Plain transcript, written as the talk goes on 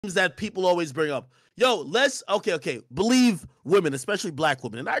that people always bring up. Yo, okay, believe women, especially black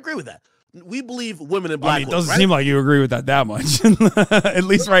women, and I agree with that. We believe women and black women. It doesn't seem like you agree with that much, at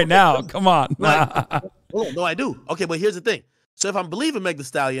least right now. Come on. No, I do. Okay, but here's the thing. So if I'm believing Meg Thee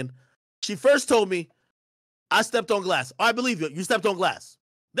Stallion, she first told me, I stepped on glass. I believe you. You stepped on glass.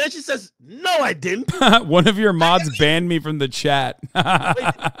 Then she says, no, I didn't. One of your mods banned me from the chat.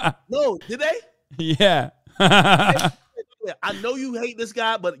 Wait, no, did they? Yeah. I know you hate this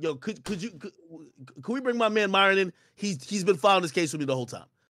guy, but yo, could we bring my man Myron in? He's been following this case with me the whole time,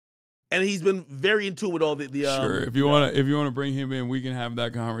 and he's been very in tune with all the. Sure, if you want to bring him in, we can have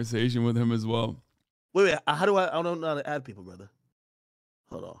that conversation with him as well. Wait, how do I don't know how to add people, brother.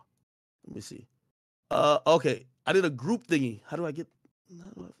 Hold on, let me see. Okay, I did a group thingy. How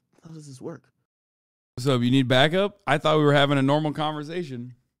does this work? So you need backup? I thought we were having a normal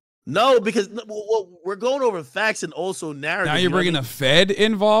conversation. No, because we're going over facts and also narrative. Now you're bringing the Fed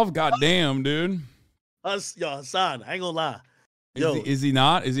involved? God damn, dude. Yo, Hassan, I ain't gonna lie. Yo, is he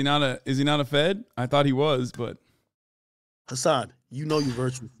not? Is he not a Fed? I thought he was, but Hassan, you know you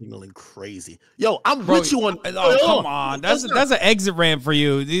virtue signaling crazy. Yo, I'm with you on. Oh, come on, that's an exit ramp for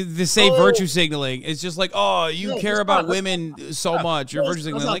you. To say virtue signaling, it's just like, oh, you care about women so much. You're virtue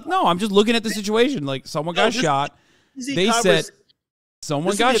signaling. Like, no, I'm just looking at the situation. Like, someone got shot. They said.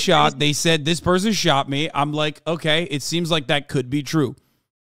 Someone got shot. They said this person shot me. I'm like, okay, it seems like that could be true.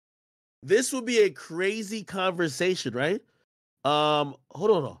 This would be a crazy conversation, right? Hold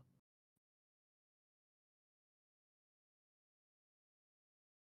on.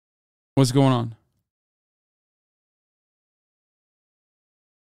 What's going on?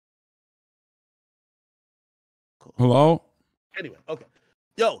 Cool. Hello? Anyway, okay.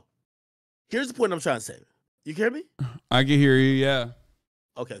 Yo, here's the point I'm trying to say. You hear me? I can hear you, yeah.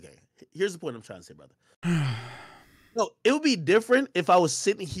 Okay. Here's the point I'm trying to say, brother. No, it would be different if I was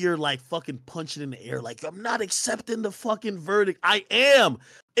sitting here like fucking punching in the air. Like, I'm not accepting the fucking verdict. I am.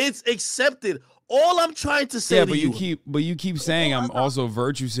 It's accepted. All I'm trying to say to you keep saying I'm also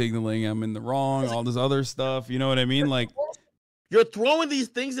virtue signaling. I'm in the wrong, all this other stuff. You know what I mean? Like, you're throwing these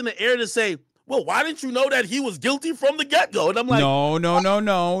things in the air to say, well, why didn't you know that he was guilty from the get-go? And I'm like,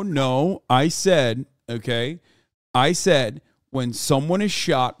 no. I said, okay, when someone is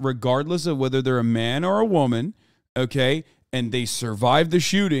shot, regardless of whether they're a man or a woman, okay, and they survive the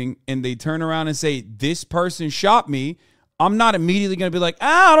shooting and they turn around and say, this person shot me, I'm not immediately going to be like,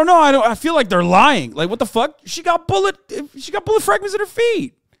 I don't know. I feel like they're lying. Like, what the fuck? She got bullet fragments at her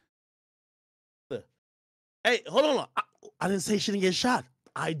feet. Hey, hold on. I didn't say she didn't get shot.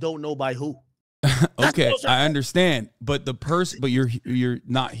 I don't know by who. Okay, I understand. But you're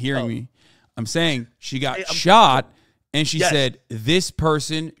not hearing me. I'm saying she got shot. And she said, this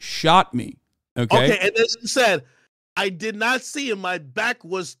person shot me. Okay. And then she said, I did not see him. My back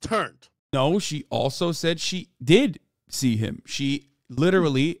was turned. No, she also said she did see him. She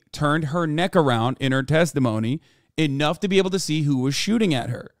literally turned her neck around in her testimony enough to be able to see who was shooting at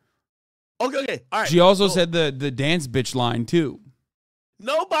her. Okay. All right. She also said the dance bitch line, too.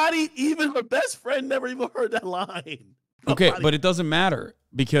 Nobody, even her best friend, never even heard that line. Okay, but it doesn't matter.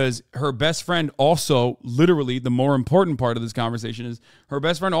 Because her best friend also, literally, the more important part of this conversation is her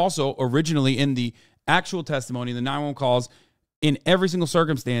best friend also originally in the actual testimony, the 911 calls, in every single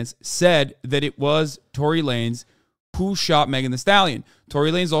circumstance, said that it was Tory Lanez who shot Megan Thee Stallion.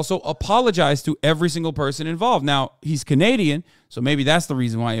 Tory Lanez also apologized to every single person involved. Now, he's Canadian, so maybe that's the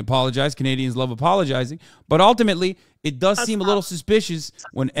reason why he apologized. Canadians love apologizing. But ultimately, it does seem a little suspicious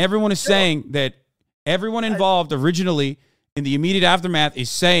when everyone is saying that everyone involved originally in the immediate aftermath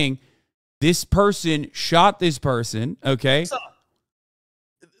is saying this person shot this person, okay? So,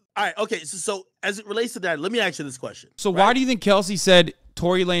 all right, okay. So as it relates to that, let me ask you this question. So why do you think Kelsey said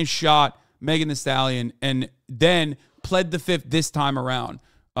Tory Lanez shot Megan Thee Stallion and then pled the fifth this time around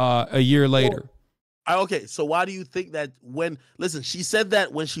a year later? Okay, so why do you think that listen, she said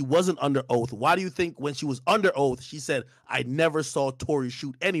that when she wasn't under oath. Why do you think when she was under oath, she said, I never saw Tory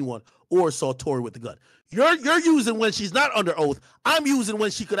shoot anyone or saw Tory with the gun? You're using when she's not under oath. I'm using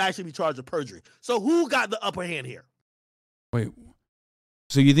when she could actually be charged with perjury. So who got the upper hand here? Wait,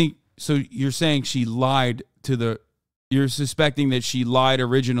 so you're saying she lied you're suspecting that she lied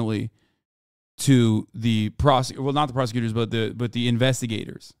originally to the not the prosecutors, but the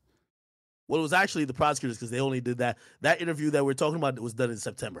investigators. Well, it was actually the prosecutors because they only did that. That interview that we're talking about was done in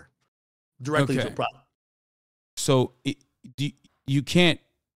September, directly to the problem. So you can't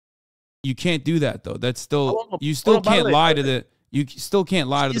do that though. That's still you still can't lie to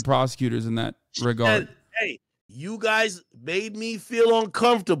the prosecutors in that regard. Said, hey, you guys made me feel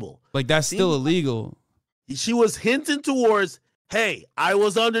uncomfortable. Like that's still illegal. She was hinting towards, hey, I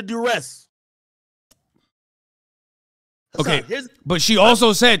was under duress. Okay, but she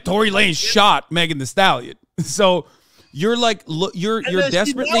also said Tory Lanez shot Megan Thee Stallion. So you're like, you're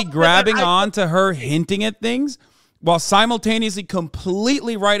desperately grabbing on to her hinting at things while simultaneously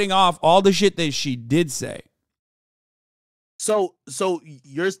completely writing off all the shit that she did say. So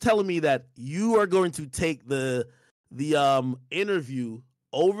you're telling me that you are going to take the interview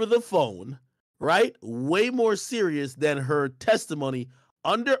over the phone, right? Way more serious than her testimony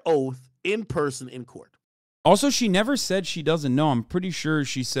under oath in person in court. Also, she never said she doesn't know. I'm pretty sure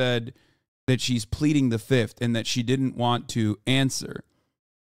she said that she's pleading the fifth and that she didn't want to answer.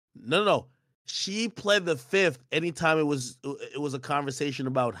 No. She pled the fifth anytime it was a conversation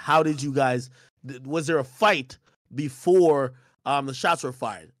about how did you guys, was there a fight before the shots were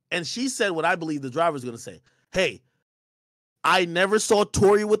fired? And she said what I believe the driver is going to say. Hey, I never saw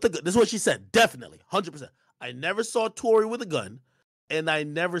Tory with a gun. This is what she said. Definitely, 100%. I never saw Tory with a gun, and I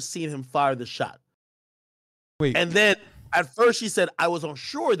never seen him fire the shot. Wait. And then at first she said, I was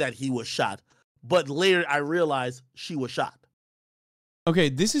unsure that he was shot, but later I realized she was shot. Okay,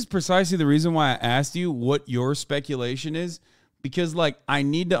 this is precisely the reason why I asked you what your speculation is, because, like, I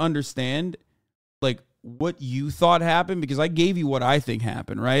need to understand, like, what you thought happened, because I gave you what I think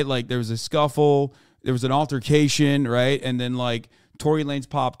happened, right? Like, there was a scuffle, there was an altercation, right? And then, like, Tory Lanez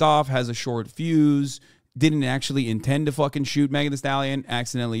popped off, has a short fuse, didn't actually intend to fucking shoot Megan Thee Stallion,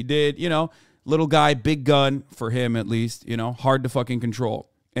 accidentally did, you know? Little guy, big gun for him at least, you know, hard to fucking control,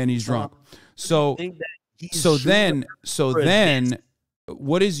 and he's drunk. So then,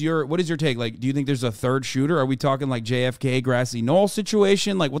 what is your take? Like, do you think there's a third shooter? Are we talking like JFK Grassy Knoll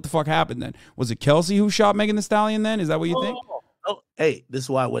situation? Like, what the fuck happened then? Was it Kelsey who shot Megan Thee Stallion then? Is that what you think? Oh, hey, this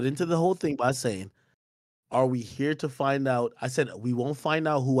is why I went into the whole thing by saying, are we here to find out? I said, we won't find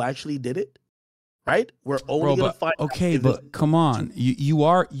out who actually did it. Right? We're only going to find out. Okay, but come on. You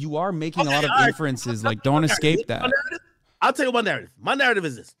are making a lot of inferences. Like, don't escape that. I'll tell you my narrative. My narrative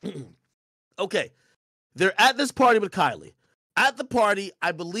is this. Okay. They're at this party with Kylie. At the party,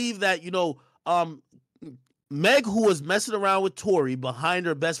 I believe that, Meg, who was messing around with Tory behind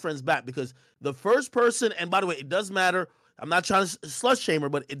her best friend's back, because the first person, and by the way, it does matter. I'm not trying to slut shame her,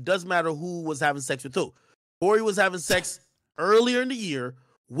 but it does matter who was having sex with who. Tory was having sex earlier in the year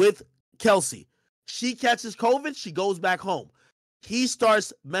with Kelsey. She catches COVID. She goes back home. He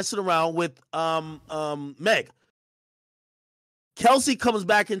starts messing around with Meg. Kelsey comes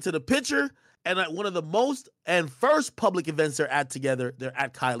back into the picture, and at one of the most and first public events they're at together, they're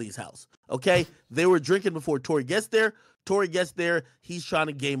at Kylie's house. Okay? They were drinking before Tory gets there. Tory gets there. He's trying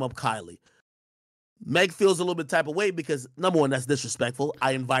to game up Kylie. Meg feels a little bit type of way because, number one, that's disrespectful.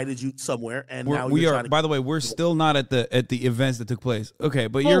 I invited you somewhere, and now we are. By the way, we're still not at the events that took place. Okay,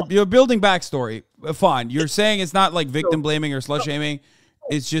 but you're building backstory. Fine. You're saying it's not like victim blaming or slut shaming.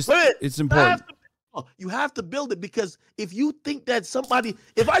 It's just it's important. You have to build it, because if you think that somebody,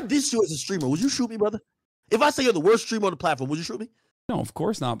 if I diss you as a streamer, would you shoot me, brother? If I say you're the worst streamer on the platform, would you shoot me? No, of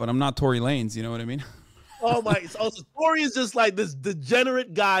course not. But I'm not Tory Lanez. You know what I mean? Oh my! So Tory is just like this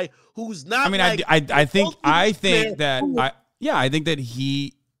degenerate guy who's not. I mean, like, I think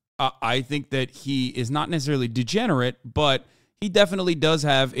that he is not necessarily degenerate, but he definitely does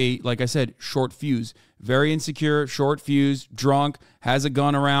have a, like I said, short fuse. Very insecure, short fuse, drunk, has a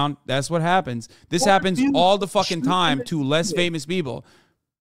gun around. That's what happens. This happens all the fucking time to less famous people.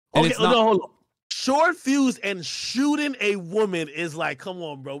 And okay, hold on. Short fuse and shooting a woman is like, come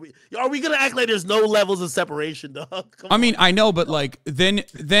on, bro. Are we gonna act like there's no levels of separation, dog? I mean, I know, but like then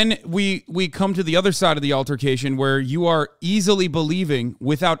we come to the other side of the altercation where you are easily believing,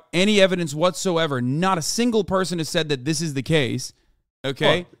 without any evidence whatsoever, not a single person has said that this is the case.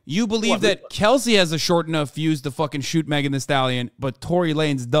 Okay, you believe that Kelsey has a short enough fuse to fucking shoot Megan Thee Stallion, but Tory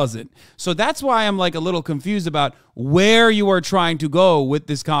Lanez doesn't. So that's why I'm like a little confused about where you are trying to go with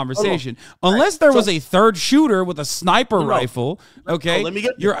this conversation. Unless there was a third shooter with a sniper rifle, okay?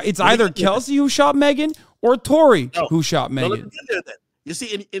 It's either Kelsey who shot Megan or Tory who shot Megan. Let me get there then. You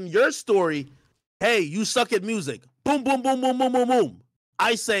see, in your story, hey, you suck at music. Boom, boom, boom, boom, boom, boom, boom.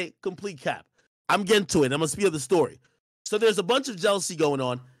 I say complete cap. I'm getting to it. I'm gonna speed the story. So there's a bunch of jealousy going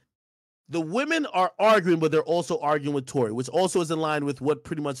on. The women are arguing, but they're also arguing with Tory, which also is in line with what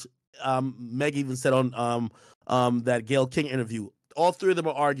pretty much Meg even said on that Gayle King interview. All three of them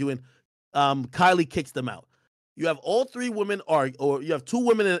are arguing. Kylie kicks them out. You have all three women argue, or you have two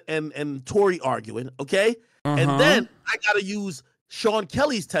women and Tory arguing, okay? And then I got to use Sean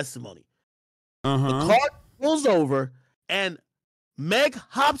Kelly's testimony. The car pulls over, and Meg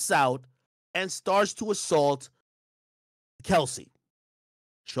hops out and starts to assault Kelsey.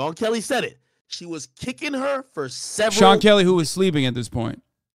 Sean Kelly said it. She was kicking her for several. Sean Kelly, who was sleeping at this point,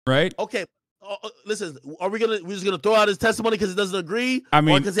 right? Okay, listen. We're just gonna throw out his testimony because he doesn't agree? I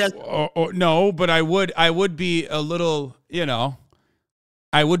mean, no, but I would be a little,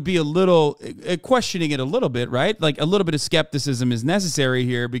 I would be a little questioning it a little bit, right? Like a little bit of skepticism is necessary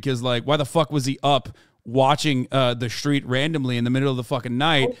here because, like, why the fuck was he up watching the street randomly in the middle of the fucking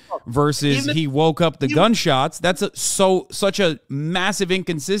night versus he woke up the gunshots? That's such a massive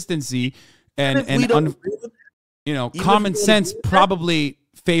inconsistency, and common sense probably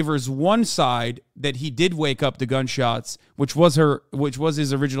favors one side that he did wake up the gunshots, which was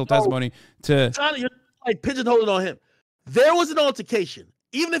his original testimony to. You're like pigeonholing on him. There was an altercation.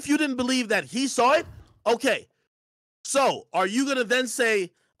 Even if you didn't believe that he saw it, okay. So are you gonna then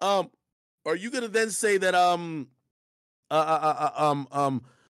say that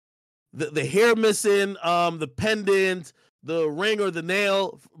the hair missing, the pendant, the ring or the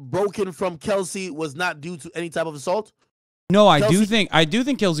nail broken from Kelsey was not due to any type of assault? No, I do think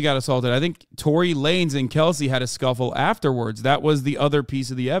Kelsey got assaulted. I think Tory Lanez and Kelsey had a scuffle afterwards. That was the other piece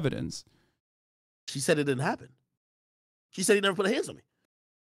of the evidence. She said it didn't happen. She said he never put hands on me.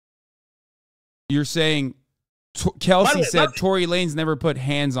 You're saying Kelsey said Tory Lanez never put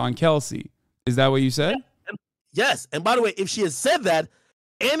hands on Kelsey. Is that what you said? Yes. And by the way, if she had said that,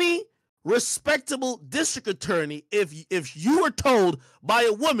 any respectable district attorney, if you were told by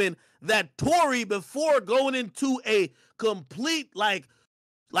a woman that Tory, before going into a complete like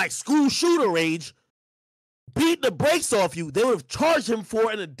school shooter rage, beat the brakes off you, they would have charged him for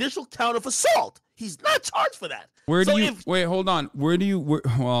an additional count of assault. He's not charged for that. Wait, hold on.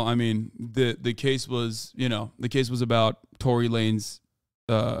 Well, I mean, the case was, the case was about Tory Lanez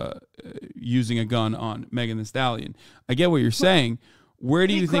using a gun on Megan Thee Stallion. I get what you're saying. Where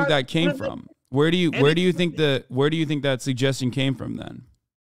do you think that came from? Where do you think that suggestion came from then?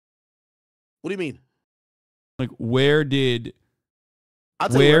 What do you mean? Like, where did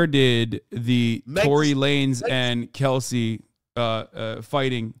the Tory Lanez and Kelsey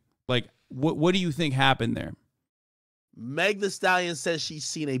fighting, like, what do you think happened there? Meg Thee Stallion says she's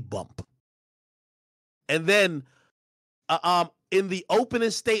seen a bump. And then in the opening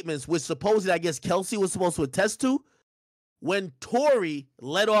statements, which supposedly I guess Kelsey was supposed to attest to, when Tory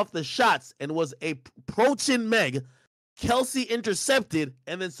let off the shots and was approaching Meg, Kelsey intercepted,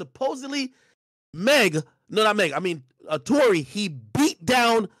 and then supposedly Tory, he beat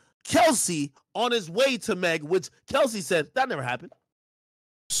down Kelsey on his way to Meg, which Kelsey said that never happened.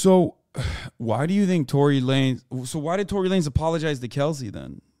 So why do you think Tory Lanez apologize to Kelsey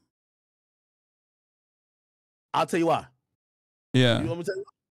then? I'll tell you why. Yeah. You want me to tell you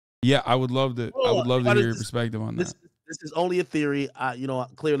why? Yeah, I would love to hear your perspective on that. This is only a theory.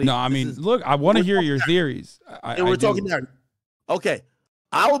 Clearly. No, I mean, look, I want to hear your theories. We're talking now. Okay.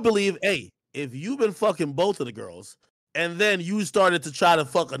 I would believe, if you've been fucking both of the girls and then you started to try to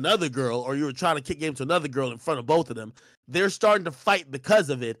fuck another girl, or you were trying to kick game to another girl in front of both of them, they're starting to fight because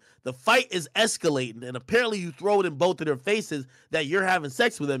of it. The fight is escalating, and apparently you throw it in both of their faces that you're having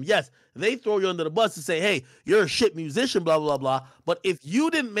sex with them. Yes, they throw you under the bus and say, hey, you're a shit musician, blah, blah, blah. But if you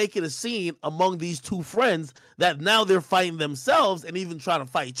didn't make it a scene among these two friends that now they're fighting themselves and even trying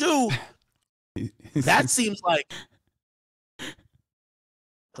to fight you, that seems like...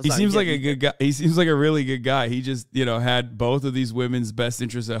 He seems like a good guy. He seems like a really good guy. He just, had both of these women's best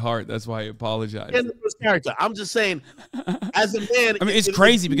interests at heart. That's why he apologized. And his character. I'm just saying, as a man, I mean, it's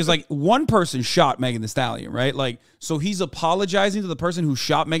crazy because like one person shot Megan Thee Stallion, right? Like, so he's apologizing to the person who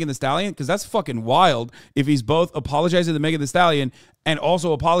shot Megan Thee Stallion, because that's fucking wild. If he's both apologizing to Megan Thee Stallion and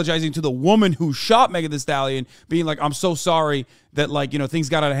also apologizing to the woman who shot Megan Thee Stallion, being like, I'm so sorry that things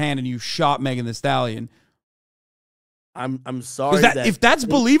got out of hand and you shot Megan Thee Stallion. I'm sorry if that's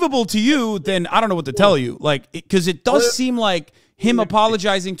believable to you, then I don't know what to tell you. Like, because it does seem like him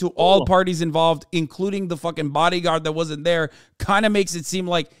apologizing to all parties involved, including the fucking bodyguard that wasn't there, kind of makes it seem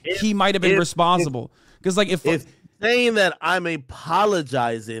like he might have been responsible. Because if saying that I'm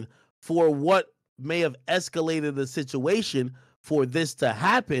apologizing for what may have escalated the situation for this to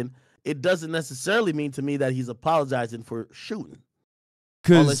happen, it doesn't necessarily mean to me that he's apologizing for shooting,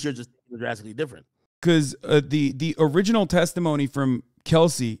 unless you're just drastically different. Because the original testimony from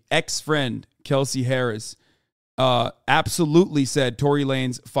Kelsey, ex-friend Kelsey Harris, absolutely said Tory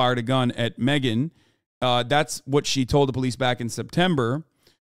Lanez fired a gun at Megan. That's what she told the police back in September.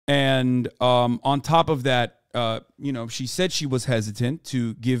 And on top of that, she said she was hesitant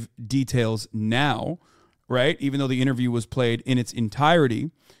to give details now, right? Even though the interview was played in its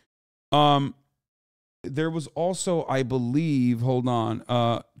entirety. There was also, I believe, hold on.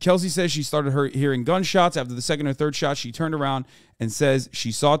 Kelsey says she started hearing gunshots. After the second or third shot, she turned around and says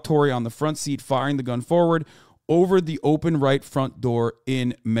she saw Tory on the front seat firing the gun forward over the open right front door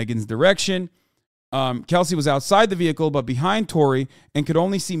in Megan's direction. Kelsey was outside the vehicle, but behind Tory, and could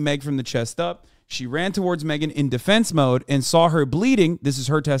only see Meg from the chest up. She ran towards Megan in defense mode and saw her bleeding. This is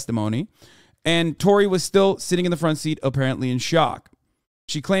her testimony. And Tory was still sitting in the front seat, apparently in shock.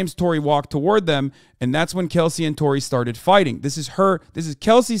 She claims Tory walked toward them, and that's when Kelsey and Tory started fighting. This is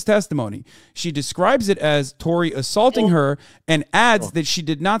Kelsey's testimony. She describes it as Tory assaulting her and adds that she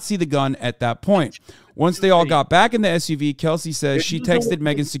did not see the gun at that point. Once they all got back in the SUV, Kelsey says she texted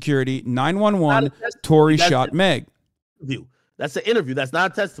Megan's security, 911, Tory shot Meg. That's an interview. That's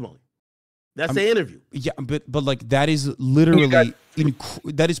not a testimony. That's the interview. Yeah, but like that is literally,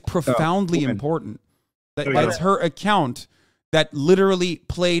 that is profoundly important. That's her account that literally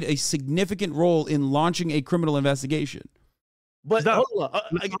played a significant role in launching a criminal investigation. But hold on.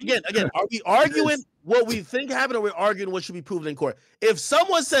 Again, are we arguing what we think happened, or we're arguing what should be proven in court? If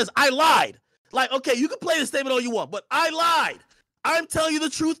someone says, I lied, like, okay, you can play the statement all you want, but I lied. I'm telling you the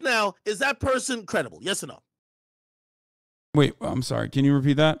truth now. Is that person credible? Yes or no? Wait, I'm sorry. Can you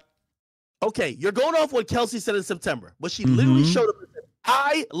repeat that? Okay, you're going off what Kelsey said in September, but she literally showed up and said,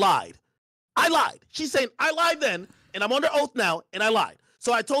 I lied. I lied. She's saying, I lied then, and I'm under oath now, and I lied.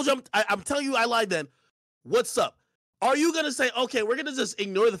 So I told you, I'm telling you I lied then. What's up? Are you going to say, okay, we're going to just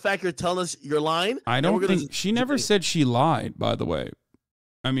ignore the fact you're telling us you're lying? I don't think, she never said she lied, by the way.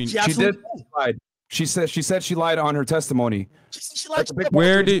 I mean, she did lie. She said she lied on her testimony. She lied.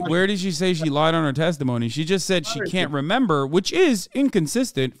 Where did she say she lied on her testimony? She just said she can't remember, which is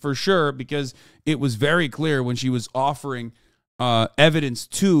inconsistent for sure, because it was very clear when she was offering evidence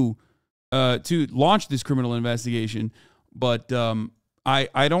to launch this criminal investigation. But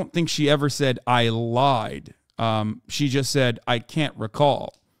I don't think she ever said I lied. She just said I can't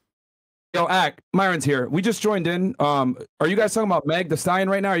recall. Yo, Myron's here. We just joined in. Are you guys talking about Meg Thee Stallion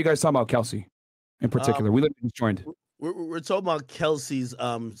right now? Or are you guys talking about Kelsey in particular? We just joined. We're talking about Kelsey's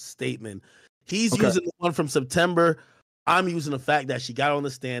statement. He's using the one from September. I'm using the fact that she got on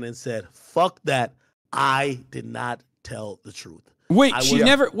the stand and said, fuck that. I did not tell the truth. Wait,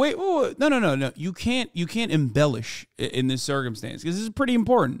 no. You can't embellish in this circumstance, because this is pretty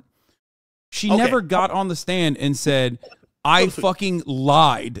important. She never got on the stand and said, I fucking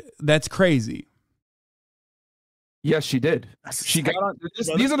lied. That's crazy. Yes, she did. She got on.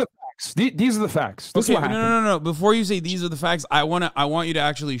 These are the facts. These are the facts. This is what happened. No. Before you say these are the facts, I want you to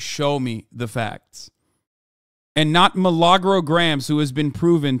actually show me the facts, and not Milagro Grams, who has been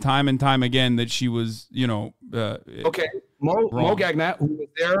proven time and time again that she was, Mo Gagnat, who was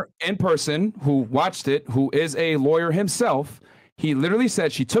there in person, who watched it, who is a lawyer himself. He literally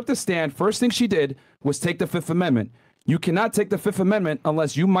said she took the stand. First thing she did was take the Fifth Amendment. You cannot take the Fifth Amendment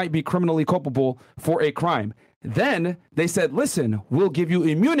unless you might be criminally culpable for a crime. Then they said, listen, we'll give you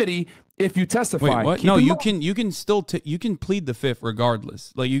immunity if you testify. Wait, what? No, you can still you can plead the Fifth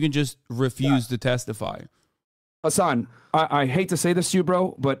regardless. Like, you can just refuse to testify. Hassan, I hate to say this to you,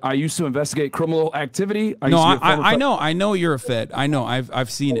 bro, but I used to investigate criminal activity. I know you're a Fed. I know. I've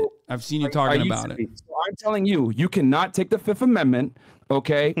seen it. I've seen you talking about it. So I'm telling you, you cannot take the Fifth Amendment,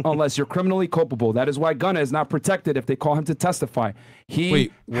 okay, unless you're criminally culpable. That is why Gunna is not protected if they call him to testify.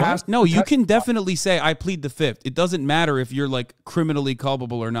 You can definitely say I plead the Fifth. It doesn't matter if you're like criminally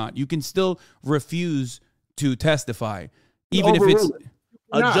culpable or not. You can still refuse to testify, even if it's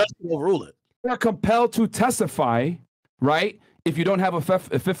a judge will overrule it. You're compelled to testify, right? If you don't have a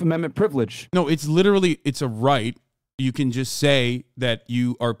Fifth Amendment privilege. No, it's a right. You can just say that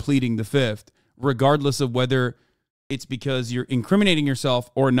you are pleading the Fifth, regardless of whether it's because you're incriminating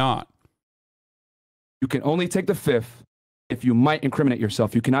yourself or not. You can only take the Fifth if you might incriminate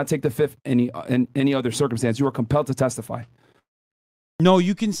yourself. You cannot take the Fifth in any other circumstance. You are compelled to testify. No,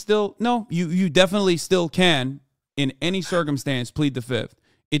 you can still, you definitely still can, in any circumstance, plead the Fifth.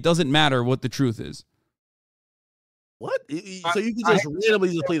 It doesn't matter what the truth is. What? So you can just randomly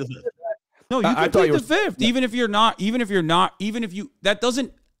just plead the Fifth? No, you can plead the Fifth, that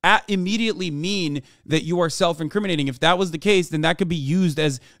doesn't immediately mean that you are self-incriminating. If that was the case, then that could be used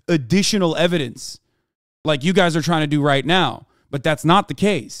as additional evidence, like you guys are trying to do right now. But that's not the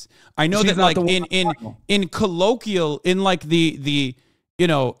case. I know that, like, in colloquial, in like the in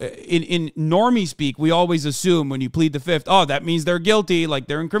normie speak, we always assume when you plead the Fifth, oh, that means they're guilty, like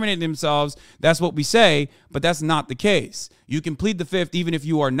they're incriminating themselves. That's what we say, but that's not the case. You can plead the Fifth even if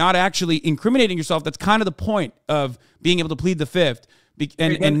you are not actually incriminating yourself. That's kind of the point of being able to plead the Fifth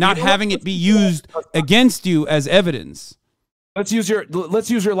and not having it be used against you as evidence. Let's use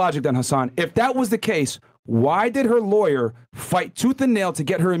your logic then, Hasan. If that was the case, why did her lawyer fight tooth and nail to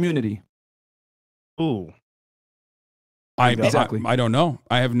get her immunity? Ooh. I don't know.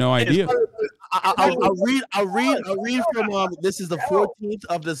 I have no idea. I'll read from this is the 14th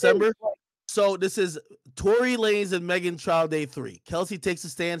of December. So this is Tory Lanez and Megan trial day 3. Kelsey takes a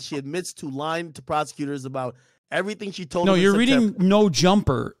stand. She admits to lying to prosecutors about everything she told them. No, you're reading No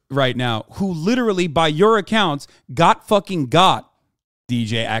Jumper right now, who literally, by your accounts, got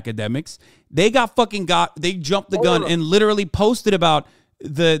DJ Academics. They jumped the gun and literally posted about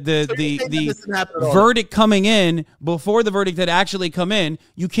the verdict coming in before the verdict had actually come in.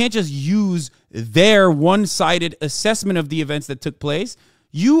 You can't just use their one-sided assessment of the events that took place.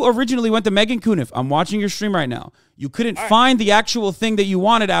 You originally went to Megan Cuniff. I'm watching your stream right now. You couldn't find the actual thing that you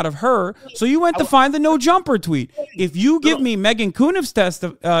wanted out of her, so you went to find the No Jumper tweet. If you give me Megan Cuniff's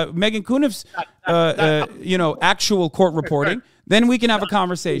actual court reporting, then we can have a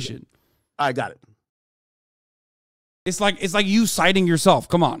conversation. I got it. It's like you citing yourself.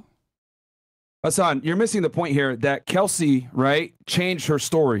 Come on. Hasan, you're missing the point here that Kelsey, right, changed her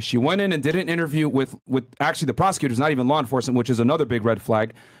story. She went in and did an interview with actually the prosecutors, not even law enforcement, which is another big red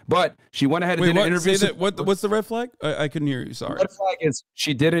flag. But she went ahead and did an interview. What's the red flag? I couldn't hear you. Sorry. The red flag is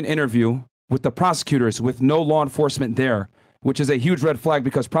she did an interview with the prosecutors with no law enforcement there, which is a huge red flag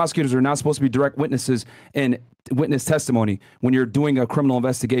because prosecutors are not supposed to be direct witnesses in witness testimony when you're doing a criminal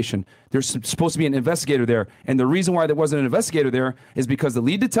investigation. There's supposed to be an investigator there. And the reason why there wasn't an investigator there is because the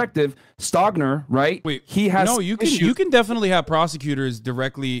lead detective, Stogner, right? Wait, he has you can definitely have prosecutors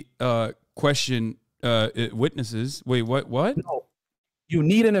directly question witnesses. Wait, what? No, you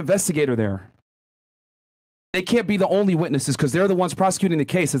need an investigator there. They can't be the only witnesses because they're the ones prosecuting the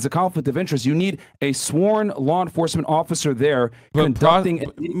case. It's a conflict of interest. You need a sworn law enforcement officer there conducting.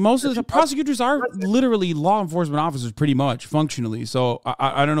 Most of the prosecutors are literally law enforcement officers, pretty much functionally. So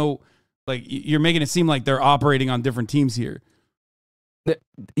I don't know. Like you're making it seem like they're operating on different teams here.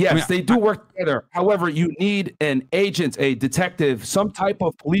 Yes, they do work together. However, you need an agent, a detective, some type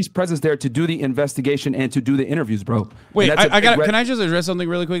of police presence there to do the investigation and to do the interviews, bro. Wait, can I just address something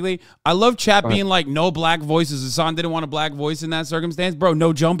really quickly? I love chat being like, no black voices. Hasan didn't want a black voice in that circumstance. Bro,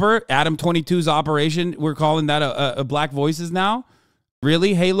 No Jumper, Adam 22's operation, we're calling that a black voices now?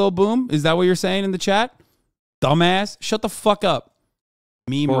 Really? Halo Boom? Is that what you're saying in the chat? Dumbass. Shut the fuck up.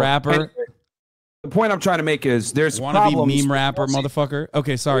 Meme rapper. The point I'm trying to make is there's problems. Wanna be meme rapper, motherfucker?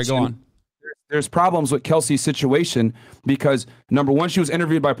 Okay, sorry, go on. There's problems with Kelsey's situation because, number one, she was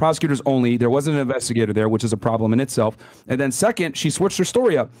interviewed by prosecutors only. There wasn't an investigator there, which is a problem in itself. And then second, she switched her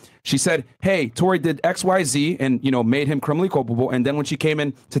story up. She said, hey, Tory did X, Y, Z and, made him criminally culpable. And then when she came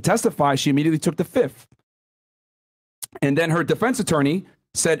in to testify, she immediately took the fifth. And then her defense attorney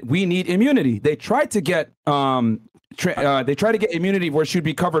said, we need immunity. They tried to get immunity where she'd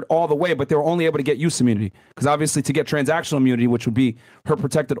be covered all the way, but they were only able to get use immunity because obviously to get transactional immunity, which would be her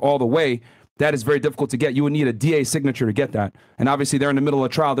protected all the way, that is very difficult to get. You would need a DA signature to get that. And obviously they're in the middle of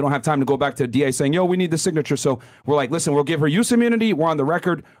a trial. They don't have time to go back to the DA saying, yo, we need the signature. So we're like, listen, we'll give her use immunity. We're on the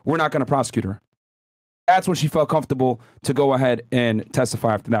record. We're not going to prosecute her. That's when she felt comfortable to go ahead and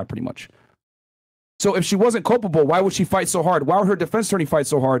testify after that, pretty much. So if she wasn't culpable, why would she fight so hard? Why would her defense attorney fight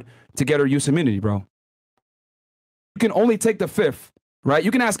so hard to get her use immunity, bro? You can only take the fifth, right? You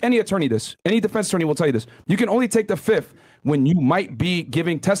can ask any attorney this. Any defense attorney will tell you this. You can only take the fifth when you might be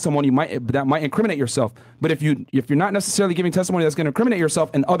giving testimony that might incriminate yourself. But if you're not necessarily giving testimony that's going to incriminate yourself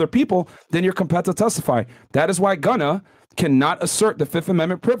and other people, then you're compelled to testify. That is why Gunna cannot assert the Fifth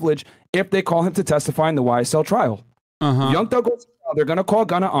Amendment privilege if they call him to testify in the YSL trial. Young Thug goes to trial, they're going to call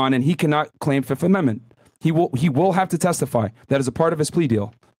Gunna on, and he cannot claim Fifth Amendment. He will have to testify. That is a part of his plea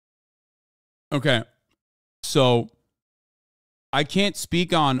deal. Okay, so I can't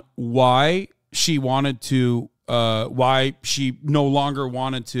speak on why she no longer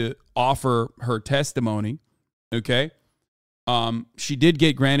wanted to offer her testimony. Okay. She did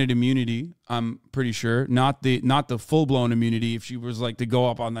get granted immunity. I'm pretty sure not the full blown immunity. If she was like to go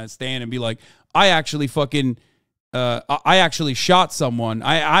up on that stand and be like, I actually shot someone.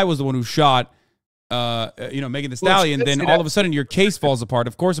 I was the one who shot, Megan Thee Stallion, then all of a sudden your case falls apart.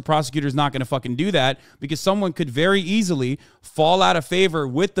 Of course, the prosecutor's not going to fucking do that because someone could very easily fall out of favor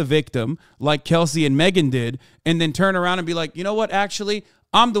with the victim like Kelsey and Megan did and then turn around and be like, you know what, actually,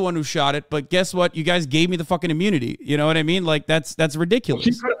 I'm the one who shot it, but guess what? You guys gave me the fucking immunity. You know what I mean? Like, that's ridiculous.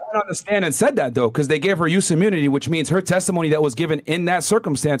 She could have went on the stand and said that, though, because they gave her use immunity, which means her testimony that was given in that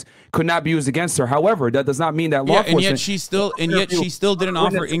circumstance could not be used against her. However, that does not mean that law enforcement... and yet she still didn't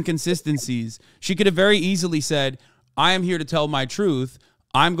offer inconsistencies. She could have very easily said, I am here to tell my truth.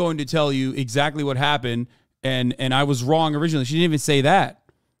 I'm going to tell you exactly what happened. and I was wrong originally. She didn't even say that.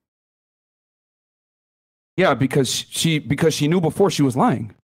 Yeah, because she knew before she was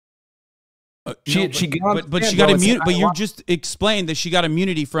lying. But she got immunity. But you just explained that she got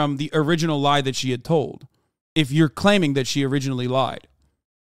immunity from the original lie that she had told. If you're claiming that she originally lied.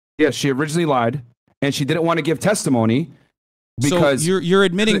 Yes, she originally lied, and she didn't want to give testimony because so you're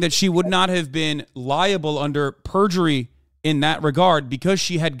admitting that she would not have been liable under perjury in that regard because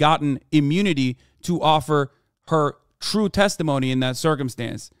she had gotten immunity to offer her true testimony in that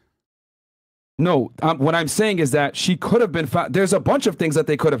circumstance. No, what I'm saying is that she could have been found. There's a bunch of things that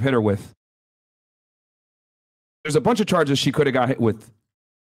they could have hit her with. There's a bunch of charges she could have got hit with.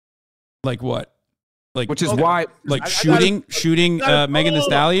 Like what? Like, which is why, like shooting Megan Thee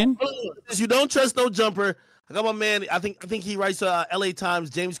Stallion. You don't trust no jumper. I got my man. I think he writes L.A. Times.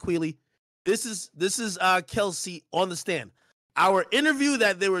 James Quealy. This is Kelsey on the stand. Our interview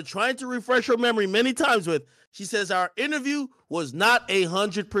that they were trying to refresh her memory many times with. She says our interview was not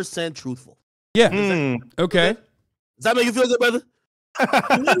 100% truthful. Yeah. Okay. Does that make you feel good, brother?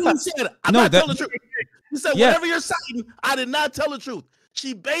 You said, I'm not telling the truth. You said, whatever you're citing, I did not tell the truth.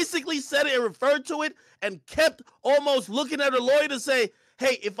 She basically said it and referred to it and kept almost looking at her lawyer to say,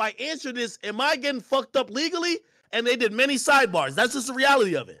 hey, if I answer this, am I getting fucked up legally? And they did many sidebars. That's just the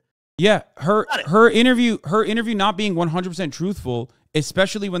reality of it. Yeah. Her interview not being 100% truthful,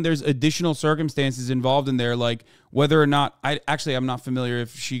 especially when there's additional circumstances involved in there, like whether or not I'm not familiar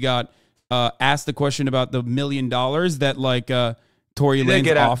if she got asked the question about the $1 million that like Tory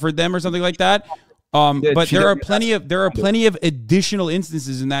Lanez offered them or something like that. But there are plenty of additional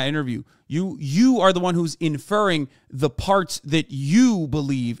instances in that interview. You are the one who's inferring the parts that you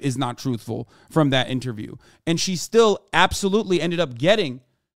believe is not truthful from that interview, and she still absolutely ended up getting.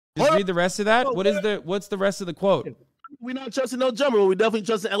 Just read the rest of that. What's the rest of the quote? We're not trusting no jumper, but we definitely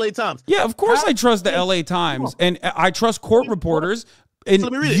trust the L.A. Times. Yeah, of course I trust the L.A. Times, and I trust court reporters. And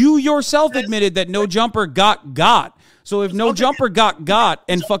you yourself admitted that no jumper got. So if no jumper got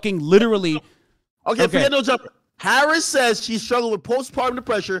and fucking literally. Okay, forget no jumper. Harris says she struggled with postpartum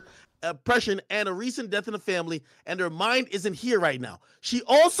depression and a recent death in the family, and her mind isn't here right now. She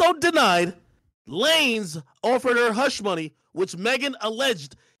also denied Lanez offered her hush money, which Megan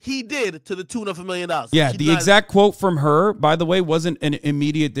alleged he did to the tune of $1 million. Yeah, the exact quote from her, by the way, wasn't an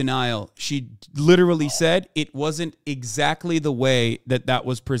immediate denial. She literally said it wasn't exactly the way that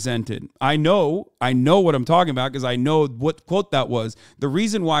was presented. I know what I'm talking about because I know what quote that was. The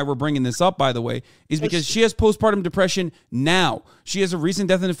reason why we're bringing this up, by the way, is because she has postpartum depression now. She has a recent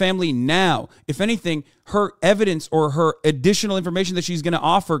death in the family now. If anything, her evidence or her additional information that she's going to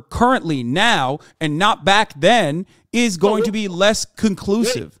offer currently now and not back then is going to be less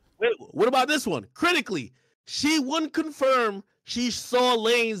conclusive. Wait, what about this one? Critically, she wouldn't confirm she saw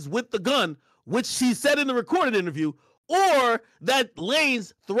Lanez with the gun, which she said in the recorded interview, or that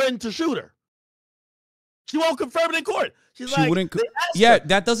Lanez threatened to shoot her. She won't confirm it in court.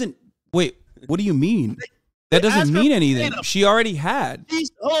 That doesn't. Wait, what do you mean? That doesn't mean anything. She already had.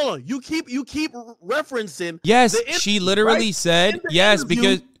 Hold on. You keep referencing. Yes, she literally said yes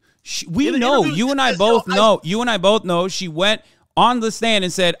because. We know, you and I both know she went on the stand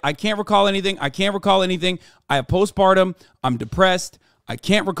and said, I can't recall anything. I have postpartum. I'm depressed. I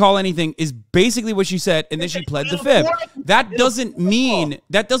can't recall anything is basically what she said. And then she pled the fifth. That doesn't mean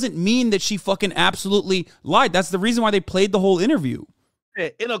that she fucking absolutely lied. That's the reason why they played the whole interview.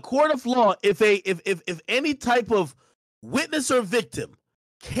 In a court of law, if any type of witness or victim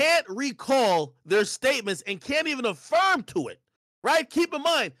can't recall their statements and can't even affirm to it, right? Keep in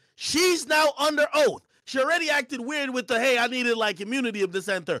mind, she's now under oath. She already acted weird with the, hey, I needed like immunity of this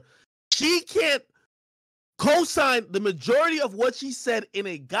and third. She can't co-sign the majority of what she said in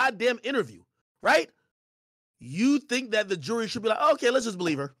a goddamn interview, right? You think that the jury should be like, okay, let's just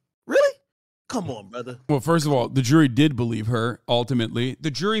believe her. Really? Come on, brother. Well, first of all, the jury did believe her, ultimately.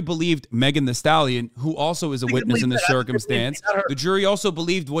 The jury believed Megan Thee Stallion, who also is a witness in this circumstance. The jury also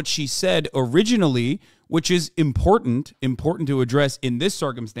believed what she said originally, which is important to address in this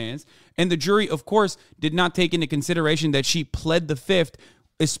circumstance. And the jury, of course, did not take into consideration that she pled the fifth,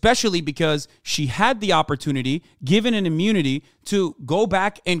 especially because she had the opportunity, given an immunity, to go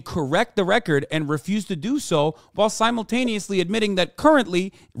back and correct the record and refused to do so while simultaneously admitting that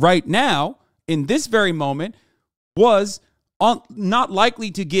currently, right now, in this very moment, was not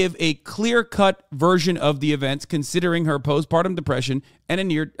likely to give a clear-cut version of the events, considering her postpartum depression and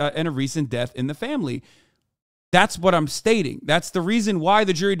a recent death in the family. That's what I'm stating. That's the reason why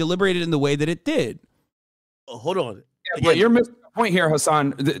the jury deliberated in the way that it did. Hold on. Yeah, but you're missing the point here,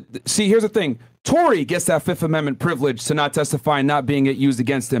 Hassan. See, here's the thing. Tory gets that Fifth Amendment privilege to not testify, not being used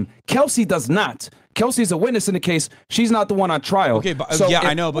against him. Kelsey does not. Kelsey's a witness in the case. She's not the one on trial. Okay, but so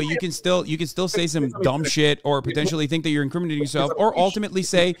I know, but you can still say some dumb shit or potentially think that you're incriminating yourself, or ultimately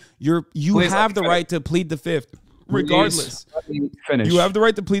say you have the right to plead the fifth. Regardless, you have the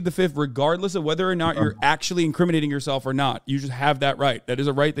right to plead the fifth, regardless of whether or not you're actually incriminating yourself or not. You just have that right. That is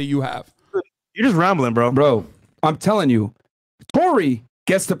a right that you have. You're just rambling, bro. Bro, I'm telling you, Tory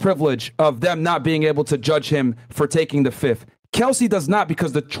gets the privilege of them not being able to judge him for taking the fifth. Kelsey does not,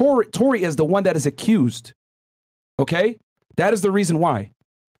 because the Tory is the one that is accused. Okay, that is the reason why.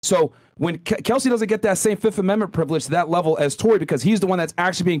 So when Kelsey doesn't get that same Fifth Amendment privilege to that level as Tory, because he's the one that's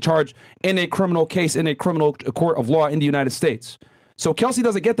actually being charged in a criminal case in a criminal court of law in the United States. So Kelsey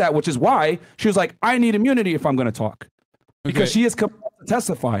doesn't get that, which is why she was like, I need immunity if I'm going to talk. Because she is compelled to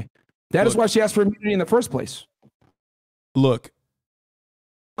testify. That is why she asked for immunity in the first place. Look,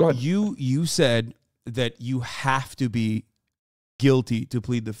 go ahead. You said that you have to be guilty to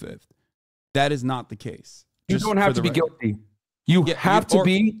plead the fifth. That is not the case. You don't have to be guilty. You have to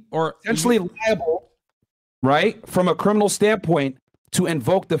be essentially liable, right, from a criminal standpoint to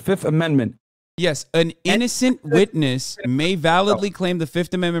invoke the Fifth Amendment. Yes, an innocent witness may validly claim the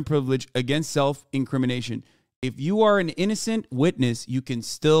Fifth Amendment privilege against self-incrimination. If you are an innocent witness, you can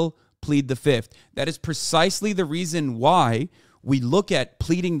still plead the fifth. That is precisely the reason why we look at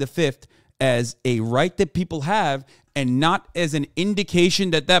pleading the fifth as a right that people have and not as an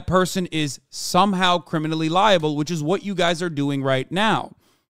indication that that person is somehow criminally liable, which is what you guys are doing right now.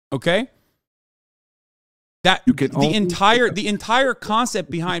 Okay? That the entire concept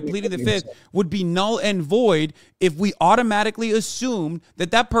behind pleading the fifth would be null and void if we automatically assumed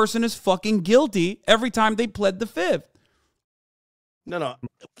that that person is fucking guilty every time they pled the fifth. No.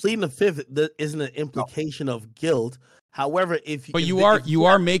 Pleading the fifth isn't an implication of guilt. However, you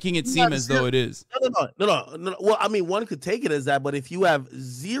are making it seem as though it is. No. Well, I mean, one could take it as that, but if you have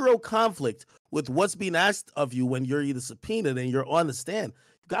zero conflict with what's being asked of you when you're either subpoenaed and you're on the stand,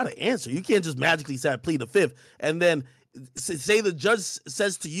 you got to answer. You can't just magically say I plead the fifth and then say the judge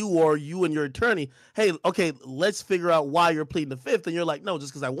says to you or you and your attorney, hey, okay, let's figure out why you're pleading the fifth, and you're like, no,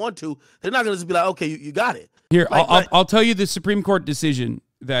 just because I want to. They're not going to just be like, okay, you got it. Here, I'll tell you the Supreme Court decision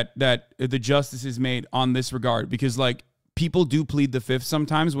that the justices made on this regard, because like people do plead the fifth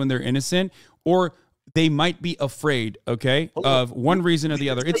sometimes when they're innocent, or they might be afraid, okay, of one reason or the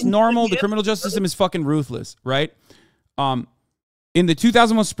other. It's normal. The criminal justice system is fucking ruthless, right? In the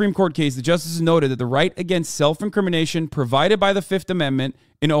 2001 Supreme Court case, the justices noted that the right against self-incrimination provided by the Fifth Amendment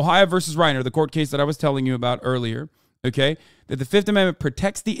in Ohio versus Reiner, the court case that I was telling you about earlier, okay, that the Fifth Amendment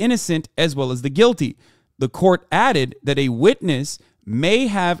protects the innocent as well as the guilty. The court added that a witness may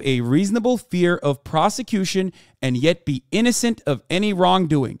have a reasonable fear of prosecution and yet be innocent of any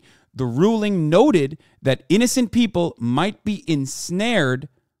wrongdoing. The ruling noted that innocent people might be ensnared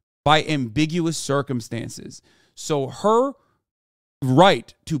by ambiguous circumstances. So her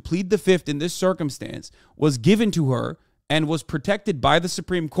right to plead the fifth in this circumstance was given to her and was protected by the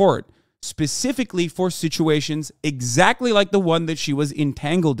Supreme Court specifically for situations exactly like the one that she was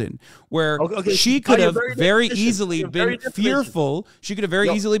entangled in, where she could have very easily been fearful. She could have very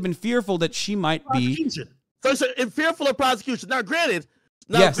easily been fearful that she might be fearful of prosecution. Now, granted,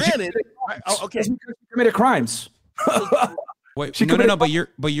 okay, she committed crimes. Wait, no, but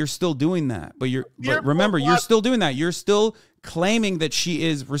you're still doing that. But remember, you're still doing that. You're still claiming that she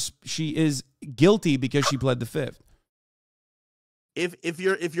is guilty because she pled the fifth. If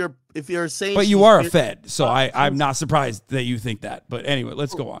you're saying, but you are a Fed, so I'm not surprised that you think that. But anyway,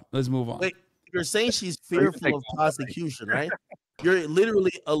 let's go on. Let's move on. Wait, if you're saying she's fearful of prosecution, right? You're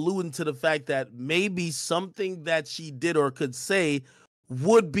literally alluding to the fact that maybe something that she did or could say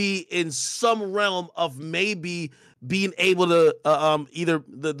would be in some realm of maybe being able to either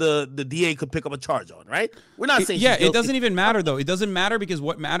the DA could pick up a charge on, right? We're not saying it doesn't even matter though. It doesn't matter because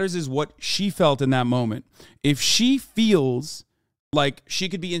what matters is what she felt in that moment. If she feels like she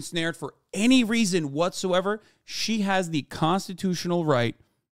could be ensnared for any reason whatsoever, she has the constitutional right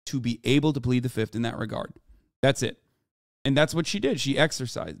to be able to plead the fifth in that regard. That's it. And that's what she did. She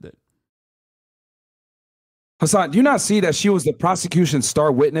exercised it. Hasan, do you not see that she was the prosecution's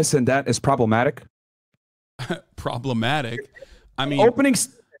star witness and that is problematic? Problematic? I mean,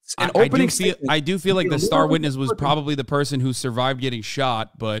 I do feel like the star witness was probably the person who survived getting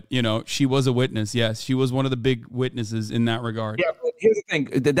shot, but you know, she was a witness. Yes, she was one of the big witnesses in that regard. Yeah, but here's the thing.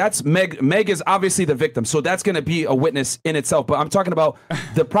 That's Meg. Meg is obviously the victim, so that's going to be a witness in itself. But I'm talking about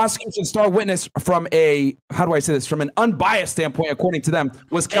the prosecution's star witness from from an unbiased standpoint, according to them,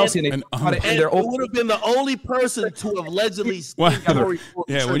 was Kelsey. And it would have been the only person to have allegedly.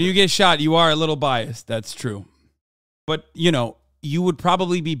 When you get shot, you are a little biased. That's true. But you know, you would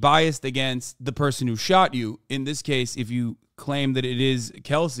probably be biased against the person who shot you. In this case, if you claim that it is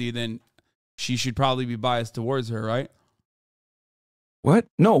Kelsey, then she should probably be biased towards her, right? What?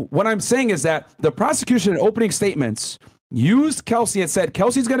 No, what I'm saying is that the prosecution in opening statements used Kelsey and said,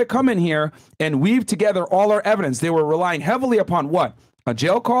 Kelsey's going to come in here and weave together all our evidence. They were relying heavily upon what? A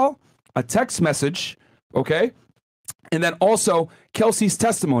jail call, a text message, okay? And then also Kelsey's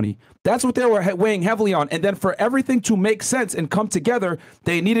testimony. That's what they were weighing heavily on. And then for everything to make sense and come together,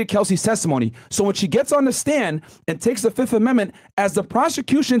 they needed Kelsey's testimony. So when she gets on the stand and takes the Fifth Amendment as the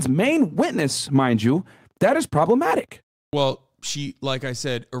prosecution's main witness, mind you, that is problematic. Well, she, like I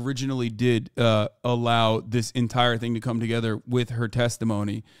said, originally did allow this entire thing to come together with her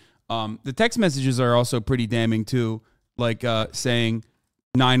testimony. The text messages are also pretty damning too, like saying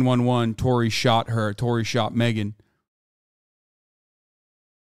 911, Tori shot her, Tori shot Megan.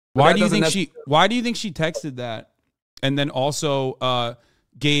 Why do you think she texted that and then also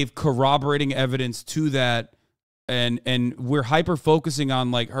gave corroborating evidence to that? And we're hyper focusing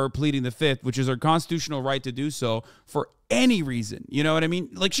on like her pleading the Fifth, which is her constitutional right to do so for any reason. You know what I mean?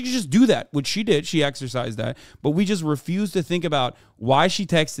 Like she could just do that, which she did. She exercised that, but we just refuse to think about why she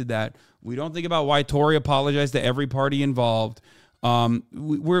texted that. We don't think about why Tori apologized to every party involved.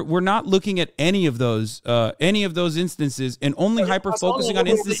 We're not looking at any of those instances, and only hyper focusing on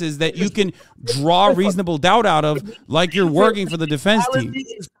instances that you can draw reasonable doubt out of, like you're working for the defense team.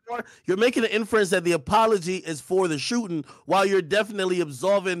 You're making the inference that the apology is for the shooting, while you're definitely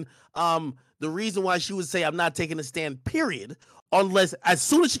absolving the reason why she would say I'm not taking a stand, period, unless as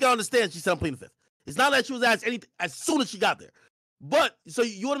soon as she got on the stand, she said I'm pleading the Fifth. It's not that she was asked anything as soon as she got there. But so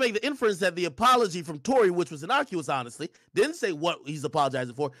you want to make the inference that the apology from Tory, which was innocuous, honestly, didn't say what he's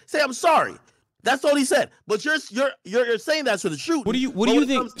apologizing for. Say I'm sorry. That's all he said. But you're saying that's for the shooting. What do you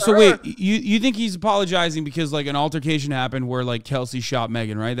think? So wait, you think he's apologizing because like an altercation happened where like Kelsey shot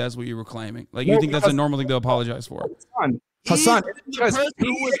Megan, right? That's what you were claiming. Like you think that's a normal thing to apologize for? Hassan, the person who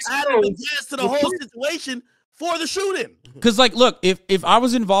was adding the gas to the whole situation for the shooting. Because like, look, if I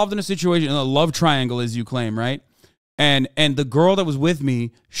was involved in a situation in a love triangle, as you claim, right? And the girl that was with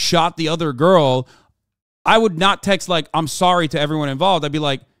me shot the other girl, I would not text like, I'm sorry to everyone involved. I'd be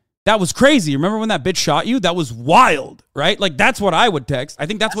like, that was crazy. Remember when that bitch shot you? That was wild, right? Like, that's what I would text. I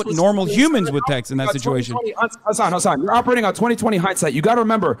think that's what normal humans would text in that situation. Hassan, you're operating on 2020 hindsight. You got to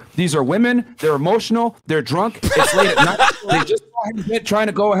remember, these are women. They're emotional. They're drunk. It's late at night. They just trying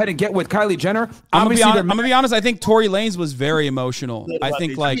to go ahead and get with Kylie Jenner. I'm gonna be honest. I think Tory Lanez was very emotional. I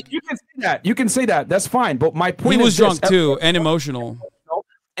think like you can say that. You can say that. That's fine. But my point is, he was drunk too and emotional.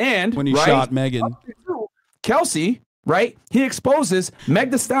 And when he shot Megan, Kelsey. Right? He exposes Meg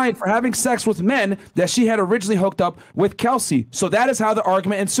Thee Stallion for having sex with men that she had originally hooked up with Kelsey. So that is how the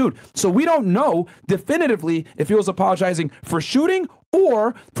argument ensued. So we don't know definitively if he was apologizing for shooting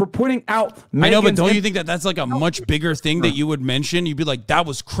or for putting out Megan's. I know, but don't you think that that's like a much bigger thing that you would mention? You'd be like, that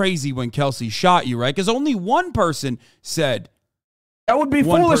was crazy when Kelsey shot you, right? Because only one person said that would be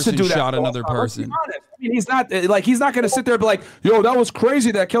foolish to do that. Shot another person. I mean, he's not going to sit there and be like, yo, that was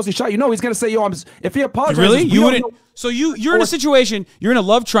crazy that Kelsey shot you. No, he's going to say, yo, if he apologizes. Really? You wouldn't. So you're in a situation, you're in a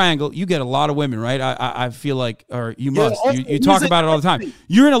love triangle. You get a lot of women, right? I feel like, or you must. You talk about it all the time.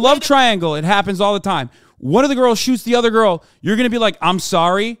 You're in a love triangle. It happens all the time. One of the girls shoots the other girl. You're going to be like, I'm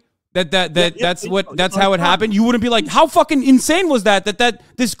sorry. That's how it happened. You wouldn't be like, how fucking insane was that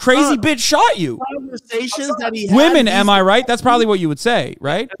this crazy bitch shot you? Conversations that he had, women, am I right? That's probably what you would say,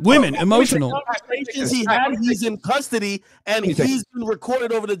 right? Women, emotional. Conversations he had, he's in custody and he's been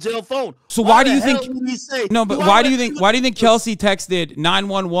recorded over the jail phone. So why do you think? No, but why do you think Kelsey texted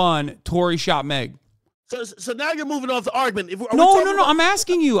 911? Tori shot Meg. So now you're moving off the argument. No. I'm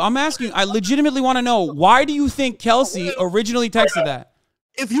asking you. I legitimately want to know, why do you think Kelsey originally texted that?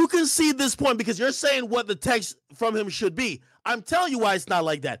 If you concede this point, because you're saying what the text from him should be, I'm telling you why it's not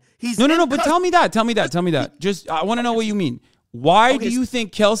like that. No, but tell me that. Just, I want to know what you mean. Why do you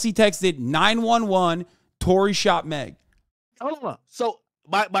think Kelsey texted 911, Tori shot Meg? Hold on. So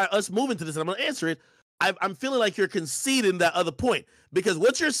by us moving to this, and I'm going to answer it, I'm feeling like you're conceding that other point, because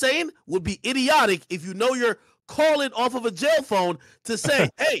what you're saying would be idiotic if you know you're calling off of a jail phone to say,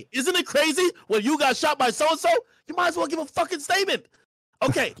 hey, isn't it crazy when you got shot by so-and-so? You might as well give a fucking statement.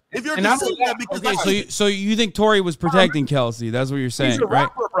 Okay, if you're conceding that because so you think Tory was protecting Kelsey? That's what you're saying, right?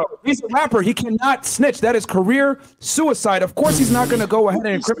 Rapper, bro. He's a rapper. He cannot snitch. That is career suicide. Of course, he's not going to go ahead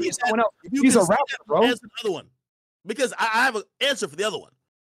and incriminate someone else. He's a rapper, bro. Answer the other one, because I have an answer for the other one.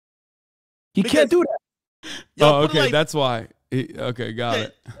 He can't do that. Oh, okay, that's why. Okay, got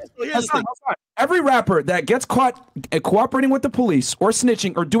it. Every rapper that gets caught cooperating with the police or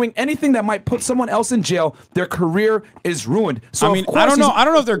snitching or doing anything that might put someone else in jail, their career is ruined. So I mean, I don't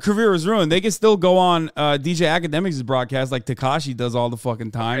know if their career is ruined. They can still go on DJ Academics' broadcast like Tekashi does all the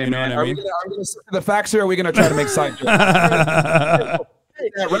fucking time. Hey, you know what I mean? Are we going to stick to the facts here, or are we going to try to make side jokes?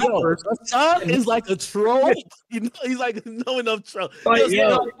 Hassan is like a troll. You know, he's like no enough troll.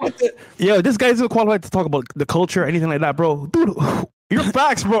 Yo, this guy's qualified to talk about the culture or anything like that, bro. Dude, your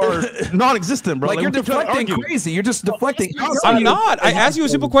facts, bro, are non-existent, bro. Like you're deflecting crazy. You're just deflecting. I'm not. I asked you a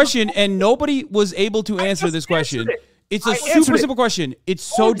simple question, and nobody was able to answer this question. It's a super simple question. It's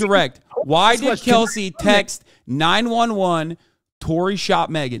so direct. Why did Kelsey text 911? Tory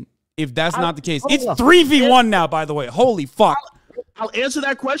shot Megan. If that's not the case, it's 3v1 now. By the way, holy fuck. I'll answer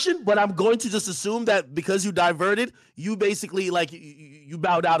that question, but I'm going to just assume that because you diverted, you basically like you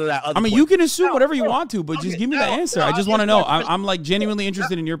bowed out of that other point. You can assume whatever you want to, but just give me the answer. I just want to know. I'm like genuinely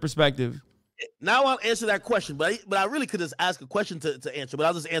interested in your perspective. Now I'll answer that question, but I really could just ask a question to answer, but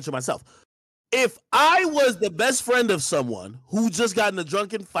I'll just answer myself. If I was the best friend of someone who just got in a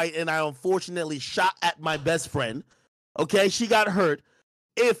drunken fight and I unfortunately shot at my best friend, okay, she got hurt.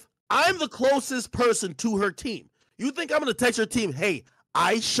 If I'm the closest person to her team, you think I'm going to text her team, hey,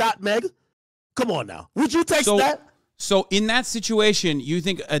 I shot Meg? Come on now. Would you text that? So in that situation, you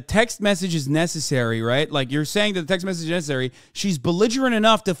think a text message is necessary, right? Like you're saying that the text message is necessary. She's belligerent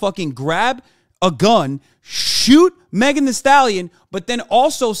enough to fucking grab a gun, shoot Megan Thee Stallion, but then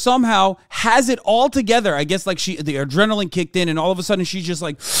also somehow has it all together. I guess like the adrenaline kicked in and all of a sudden she just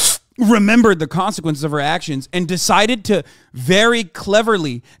like remembered the consequences of her actions and decided to very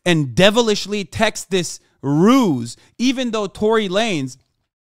cleverly and devilishly text this ruse, even though Tory Lanez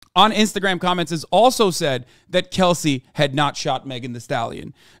on Instagram comments has also said that Kelsey had not shot Megan Thee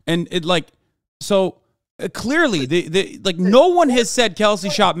Stallion. And it like, so clearly like no one has said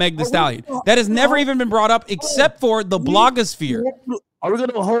Kelsey shot Meg Thee Stallion. That has never even been brought up except for the blogosphere. Are we going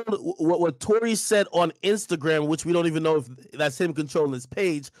to hold what Tory said on Instagram, which we don't even know if that's him controlling his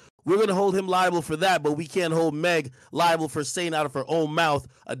page? We're going to hold him liable for that, but we can't hold Meg liable for saying out of her own mouth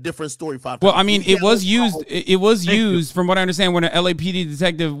a different story. Well, I mean, it was used. It was used, from what I understand, when an LAPD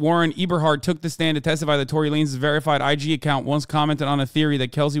detective, Warren Eberhard, took the stand to testify that Tory Lanez's verified IG account once commented on a theory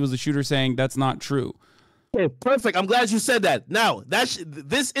that Kelsey was the shooter, saying that's not true. Okay, perfect. I'm glad you said that. Now,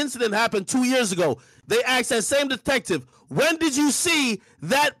 this incident happened 2 years ago. They asked that same detective, when did you see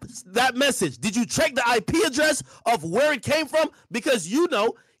that message? Did you check the IP address of where it came from? Because you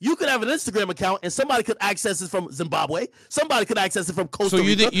could have an Instagram account and somebody could access it from Zimbabwe. Somebody could access it from Costa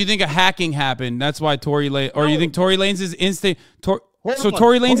Rica. So you think a hacking happened? That's why Tory Lanez, or you think Tory Lanez's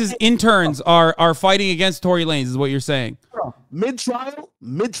Tory Lanez's interns are fighting against Tory Lanez is what you're saying?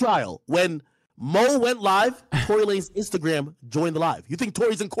 Mid-trial, when Mo went live, Tory Lanez's Instagram joined the live. You think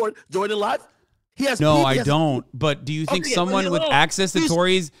Tory's in court joining live? I don't. But do you think someone with access to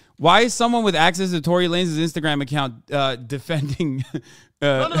Tory's? Why is someone with access to Tory Lanez's Instagram account defending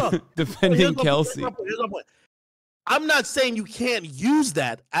defending Kelsey? Here's my point. I'm not saying you can't use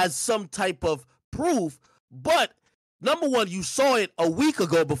that as some type of proof, but number one, you saw it a week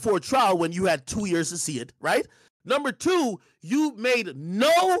ago before trial when you had 2 years to see it, right? Number two, you made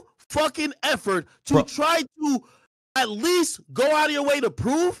no fucking effort to try to at least go out of your way to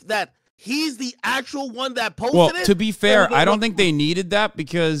prove that he's the actual one that posted it. Well, to be fair, I don't think they needed that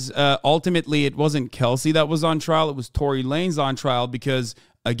because ultimately it wasn't Kelsey that was on trial. It was Tory Lanez on trial because,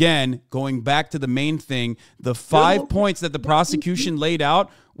 again, going back to the main thing, the 5 points that the prosecution laid out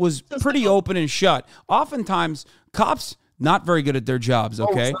was pretty open and shut. Oftentimes, cops not very good at their jobs,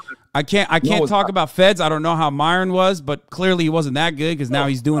 okay? I can't talk about feds. I don't know how Myron was, but clearly he wasn't that good because now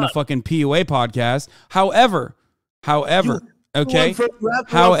he's doing a fucking PUA podcast. However, okay.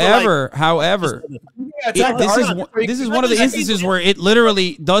 However, this is one of the instances where it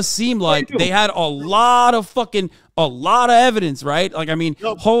literally does seem like they had a lot of evidence, right? Like, I mean,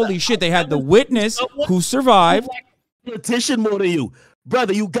 holy shit, they had the witness who survived. Politician more than you.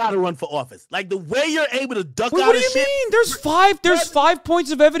 Brother, you gotta run for office. Like the way you're able to duck out what of do you shit. Mean? There's 5 points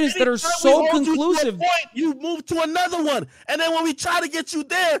of evidence that are so conclusive. You move to another one, and then when we try to get you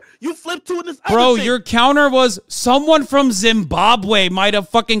there, you flip to this. Bro, your counter was someone from Zimbabwe might have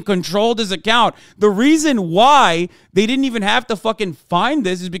fucking controlled his account. The reason why they didn't even have to fucking find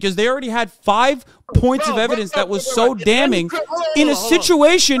this is because they already had 5 points of evidence that was so damning in a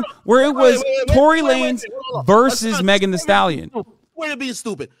situation where it was Tory Lanez versus Megan Thee Stallion. You're being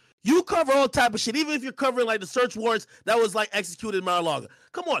stupid. You cover all type of shit, even if you're covering like the search warrants that was like executed in Mar-a-Lago.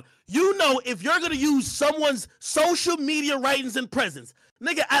 Come on. You know, if you're going to use someone's social media writings and presence,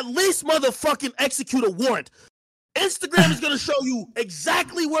 nigga, at least motherfucking execute a warrant. Instagram is going to show you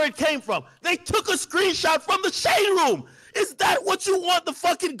exactly where it came from. They took a screenshot from the shade room. Is that what you want the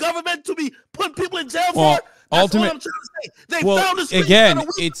fucking government to be putting people in jail for? That's what I'm trying to say. They found a screenshot. Again,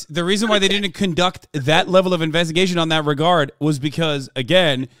 it's the reason why they didn't conduct that level of investigation on that regard was because,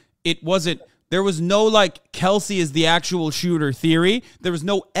 again, it wasn't. There was no like Kelsey is the actual shooter theory. There was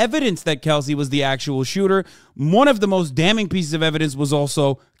no evidence that Kelsey was the actual shooter. One of the most damning pieces of evidence was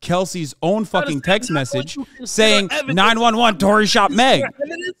also Kelsey's own fucking text message saying 911, Tory shot Meg.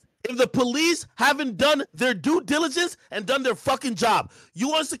 If the police haven't done their due diligence and done their fucking job, you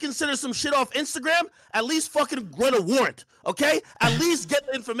want us to consider some shit off Instagram? At least fucking run a warrant, okay? At least get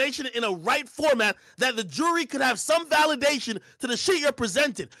the information in a right format that the jury could have some validation to the shit you're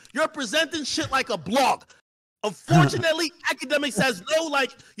presenting. You're presenting shit like a blog. Unfortunately, academics has no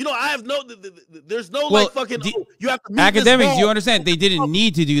like, I have no, there's no like fucking, you have to academics, you understand, they didn't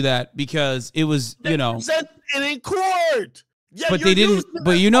need to do that because it was, they presented it in court. Yeah, but they didn't.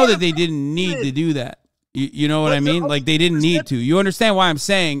 But you know that they didn't need to do that. You know what I mean? Like they didn't need to. You understand why I'm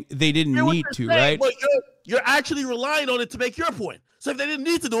saying they didn't need to, right? But you're actually relying on it to make your point. So if they didn't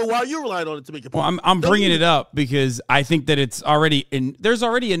need to do it, why are you relying on it to make your point? Well, I'm bringing it up because I think that it's already there's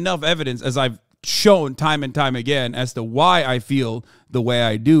already enough evidence, as I've shown time and time again, as to why I feel the way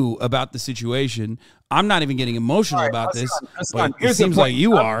I do about the situation. I'm not even getting emotional about this. But it seems like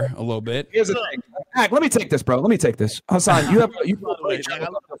you are a little bit. Here's the thing. Let me take this, bro. Let me take this. Hassan, I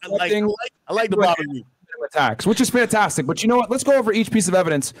like the bottom of you. Attacks, which is fantastic. But you know what? Let's go over each piece of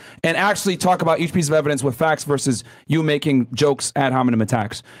evidence and actually talk about each piece of evidence with facts versus you making jokes ad hominem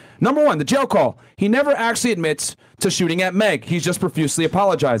attacks. Number one, the jail call. He never actually admits to shooting at Meg. He's just profusely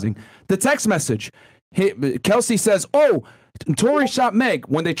apologizing. The text message. Kelsey says, "Oh, Tory shot Meg."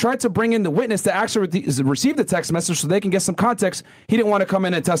 When they tried to bring in the witness to actually receive the text message so they can get some context, he didn't want to come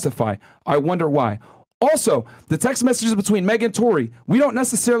in and testify. I wonder why. Also, the text messages between Meg and Tory, we don't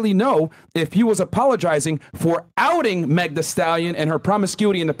necessarily know if he was apologizing for outing Meg the Stallion and her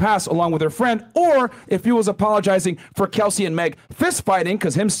promiscuity in the past along with her friend, or if he was apologizing for Kelsey and Meg fist fighting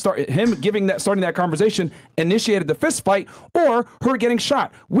because starting that conversation initiated the fist fight, or her getting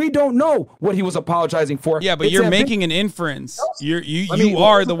shot. We don't know what he was apologizing for. Yeah, but you're making an inference. You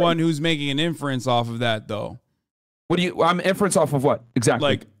are the one who's making an inference off of that, though. I'm inference off of what exactly?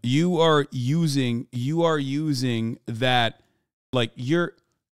 Like you are using that, like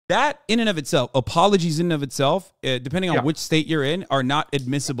that in and of itself, apologies in and of itself, depending on which state you're in, are not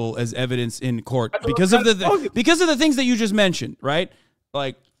admissible as evidence in court because of the things that you just mentioned, right?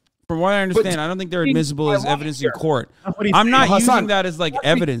 Like from what I understand, I don't think they're admissible as evidence in court. I'm not using that as like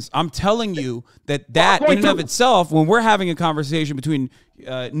evidence. I'm telling you that in and of itself, when we're having a conversation between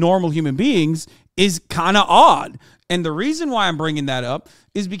normal human beings, is kind of odd. And the reason why I'm bringing that up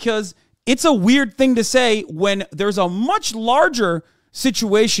is because it's a weird thing to say when there's a much larger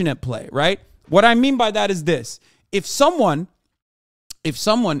situation at play, right? What I mean by that is this. If someone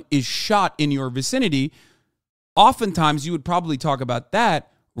is shot in your vicinity, oftentimes you would probably talk about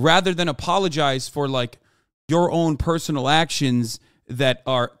that rather than apologize for like your own personal actions that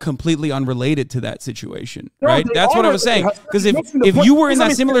are completely unrelated to that situation, right? That's what I was saying. Because if you were in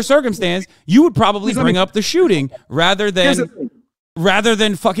that similar circumstance, you would probably bring up the shooting rather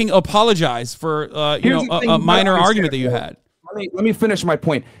than fucking apologize for a minor argument that you had. Let me finish my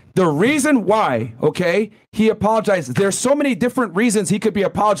point. The reason why, he apologized. There's so many different reasons he could be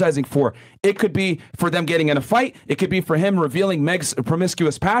apologizing for. It could be for them getting in a fight. It could be for him revealing Meg's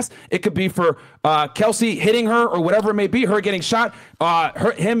promiscuous past. It could be for Kelsey hitting her or whatever it may be, her getting shot. But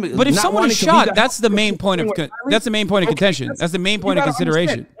if someone is shot, that's the main point of contention. That's the main point of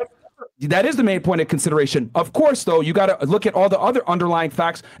consideration. That is the main point of consideration. Of course, though, you got to look at all the other underlying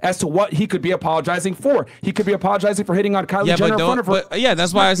facts as to what he could be apologizing for. He could be apologizing for hitting on Kylie Jenner in front of her.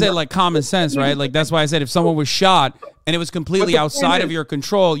 That's why I said like common sense, right? Like that's why I said if someone was shot and it was completely outside of your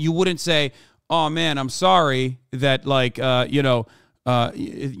control, you wouldn't say, "Oh man, I'm sorry that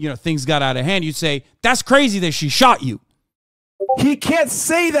things got out of hand." You'd say, "That's crazy that she shot you." He can't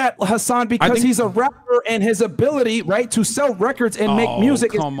say that, Hassan, because he's a rapper and his ability, right, to sell records and make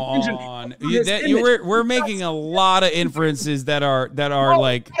music. Come on, we're making a lot of inferences that are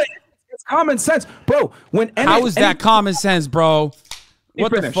like it's common sense, bro. How is that common sense, bro?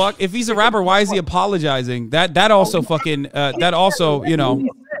 What the fuck? If he's a rapper, why is he apologizing? That also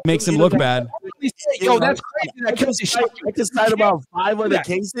makes him look bad. Yo, that's crazy. That Kelsey shot. I can cite about 5 other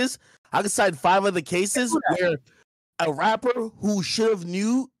cases. I can cite 5 other cases where a rapper who should have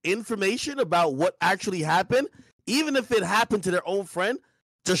knew information about what actually happened, even if it happened to their own friend,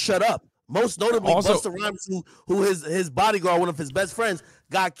 just shut up. Most notably, Busta Rhymes, who his bodyguard, one of his best friends,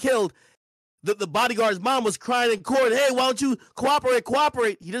 got killed. the bodyguard's mom was crying in court. Hey, why don't you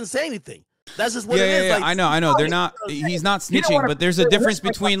cooperate? He didn't say anything. That's just what it is. Yeah. Like, I know. They're not. He's not snitching, but there's a difference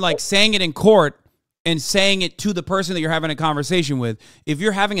between like saying it in court and saying it to the person that you're having a conversation with. If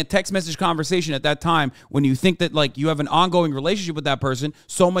you're having a text message conversation at that time when you think that like you have an ongoing relationship with that person,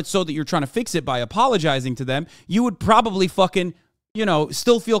 so much so that you're trying to fix it by apologizing to them, you would probably fucking, you know,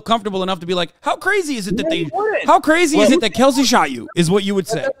 still feel comfortable enough to be like, how crazy is it that how crazy is it that Kelsey shot you, is what you would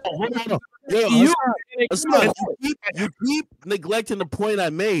say. You keep neglecting the point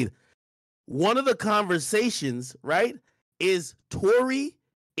I made. One of the conversations, right, is Tory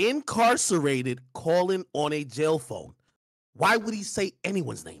incarcerated calling on a jail phone. Why would he say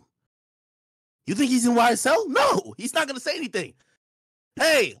anyone's name? You think he's in YSL? No, he's not going to say anything.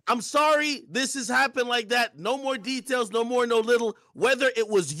 Hey, I'm sorry this has happened like that. No more details, no more, no little, whether it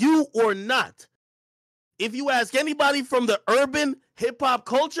was you or not. If you ask anybody from the urban hip-hop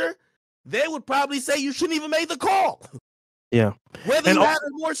culture, they would probably say you shouldn't even make the call. Yeah. Whether you had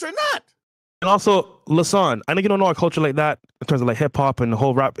remorse or not. And also, Lasan, I know you don't know our culture like that in terms of like hip hop and the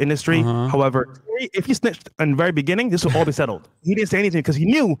whole rap industry. However, if he snitched in the very beginning, this would all be settled. He didn't say anything because he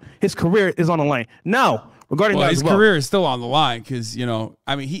knew his career is on the line. Now, regarding that his career is still on the line because, you know,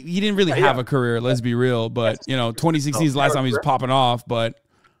 I mean, he didn't really have a career, let's be real. But, you know, 2016 is the last time he was popping off. But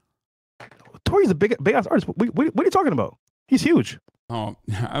Tory's a big ass artist. What are you talking about? He's huge. Oh,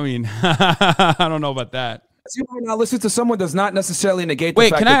 I mean, I don't know about that. You might not listen to someone does not necessarily negate the Wait,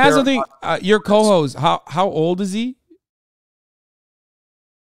 fact can I that ask something? Your co-host, how old is he?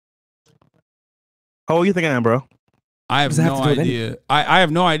 How old you think I am, bro? I have no idea. I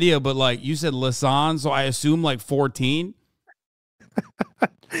have no idea, but like you said Lasan, so I assume like 14.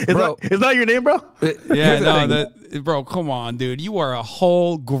 Is that your name, bro? Yeah, no, bro, come on, dude. You are a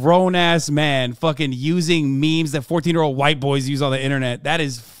whole grown-ass man fucking using memes that 14-year-old white boys use on the internet. That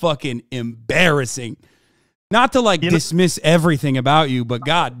is fucking embarrassing. Not to like dismiss everything about you, but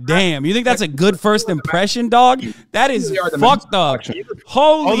god damn, you think that's a good first impression, dog? That is fucked up.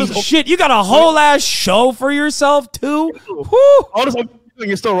 Holy shit, you got a whole ass show for yourself too? Woo. All this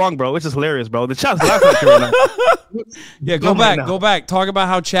you're still wrong, bro. Which is hilarious, bro. The chat's laughing at you right now. Yeah, go back. Talk about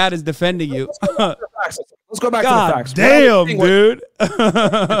how Chad is defending you. Let's go back to the facts. Damn, dude.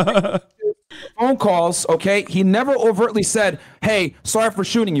 Phone calls, okay? He never overtly said, hey, sorry for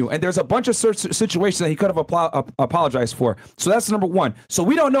shooting you. And there's a bunch of situations that he could have apologized for. So that's number one. So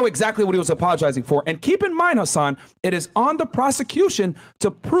we don't know exactly what he was apologizing for. And keep in mind, Hasan, it is on the prosecution to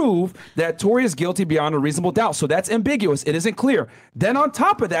prove that Tory is guilty beyond a reasonable doubt. So that's ambiguous. It isn't clear. Then on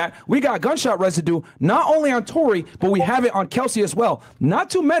top of that, we got gunshot residue, not only on Tory, but we have it on Kelsey as well. Not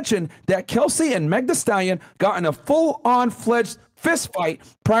to mention that Kelsey and Meg Thee Stallion got in a full-on fledged fist fight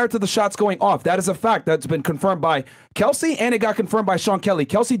prior to the shots going off. That is a fact that's been confirmed by Kelsey, and it got confirmed by Sean Kelly.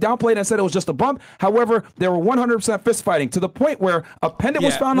 Kelsey downplayed and said it was just a bump. However, they were 100% fist fighting to the point where a pendant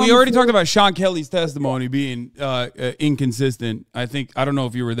was found on the floor. We already talked about Sean Kelly's testimony being inconsistent. I don't know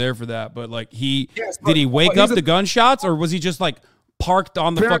if you were there for that, but like did he wake up the gunshots, or was he just like parked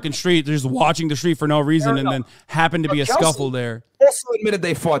on the fucking street, just watching the street for no reason, and then happened to be a scuffle there? Also admitted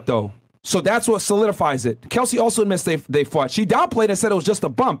they fought though. So that's what solidifies it. Kelsey also admits they fought. She downplayed and said it was just a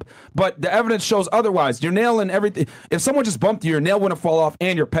bump, but the evidence shows otherwise. Your nail and everything. If someone just bumped you, your nail wouldn't fall off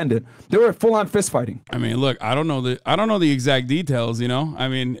and your pendant. They were full-on fist fighting. I mean, look, I don't know the exact details. You know, I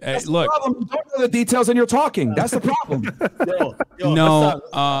mean, look. The problem. You don't know the details and you're talking. That's the problem.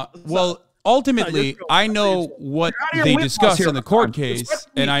 Well, ultimately, I know what they discussed in the court case,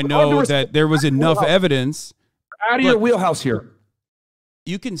 and I know that there was enough evidence. Out of your wheelhouse here.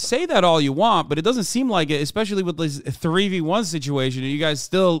 You can say that all you want, but it doesn't seem like it, especially with this 3v1 situation. And you guys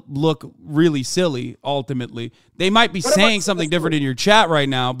still look really silly, ultimately. They might be saying something different in your chat right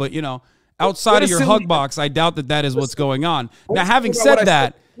now, but, you know, outside of your hug box, I doubt that is what's going on. Now, having said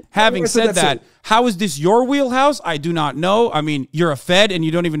that, how is this your wheelhouse? I do not know. I mean, you're a Fed, and you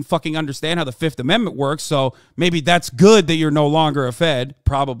don't even fucking understand how the Fifth Amendment works, so maybe that's good that you're no longer a Fed,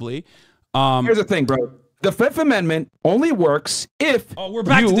 probably. Here's the thing, bro. The Fifth Amendment only works if we're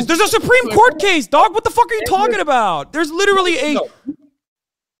back to this. There's a Supreme Court case, dog. What the fuck are you talking about? There's literally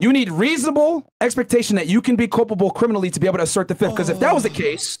You need reasonable expectation that you can be culpable criminally to be able to assert the Fifth. Because if that was the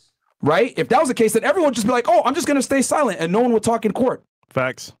case, right? If that was the case, then everyone would just be like, oh, I'm just going to stay silent, and no one would talk in court.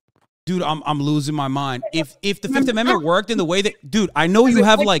 Facts. Dude, I'm losing my mind. If the Fifth Amendment worked in the way that, dude, I know you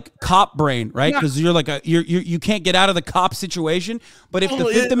have like cop brain, right? Because you're like you can't get out of the cop situation. But if the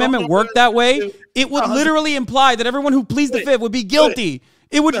Fifth Amendment worked that way, it would literally imply that everyone who pleads the Fifth would be guilty.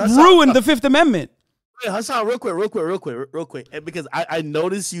 It would ruin the Fifth Amendment. Wait, Hasan, real quick, because I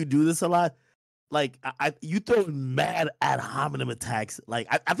notice you do this a lot. like you throw mad ad hominem attacks. Like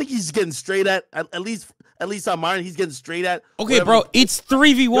I think he's getting straight at least on mine. He's getting straight at. Okay, bro, it's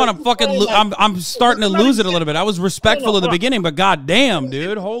 3v1. I'm fucking. I'm starting to lose it a little bit. I was respectful in the beginning, but goddamn,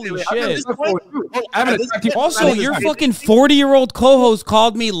 dude, holy shit. Also, your fucking 40-year-old co-host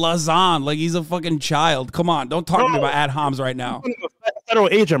called me Lazan like he's a fucking child. Come on, don't talk to me about ad homs right now. Federal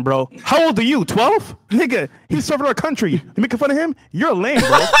agent, bro. How old are you? 12? Nigga, he's serving our country. You making fun of him? You're a lame,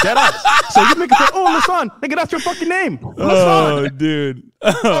 bro. Dead ass. So you making fun? Oh, Lasan, nigga, that's your fucking name. Oh, dude.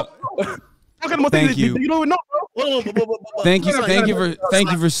 Thank you. You don't even know, bro. Thank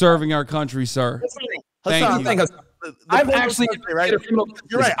you for serving our country, sir. Thank you. I've actually right.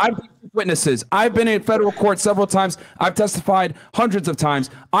 You're right. I've been witnesses. I've been in federal court several times. I've testified hundreds of times.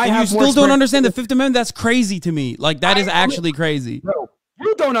 You still don't understand the Fifth Amendment? That's crazy to me. Like that is actually crazy. Bro,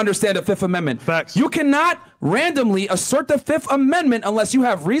 you don't understand the Fifth Amendment. Facts. You cannot randomly assert the Fifth Amendment unless you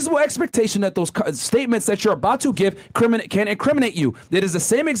have reasonable expectation that those statements that you're about to give can incriminate you. It is the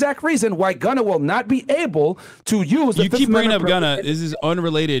same exact reason why Gunna will not be able to use the Fifth Amendment. You keep bringing up Gunna. This is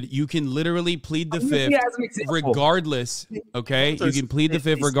unrelated. You can literally plead the Fifth regardless. Okay, you can plead the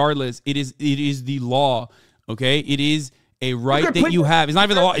Fifth regardless. It is the law. Okay, it is a right that you have. It's not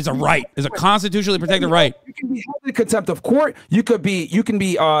even the law. It's a right. It's a constitutionally protected right. You can be held in contempt of court. You can be.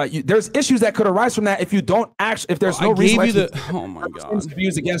 There's issues that could arise from that if you don't act. If there's no reason. Oh my God.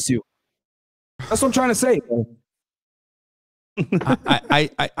 Views against you. That's what I'm trying to say.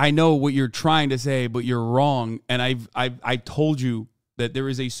 I know what you're trying to say, but you're wrong. And I told you that there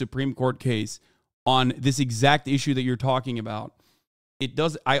is a Supreme Court case on this exact issue that you're talking about. It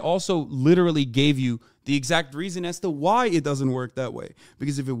does. I also literally gave you the exact reason as to why it doesn't work that way.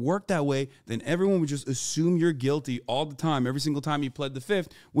 Because if it worked that way, then everyone would just assume you're guilty all the time, every single time you pled the Fifth,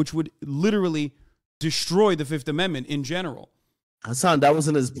 which would literally destroy the Fifth Amendment in general. Hassan, that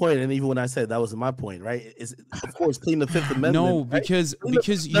wasn't his point, and even when I said that wasn't my point, right? It's, of course, pleading the Fifth Amendment. No, because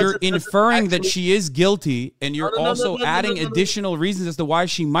you're inferring that she is guilty, and you're also adding additional reasons as to why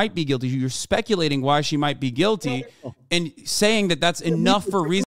she might be guilty. You're speculating why she might be guilty, and saying that that's enough for reason.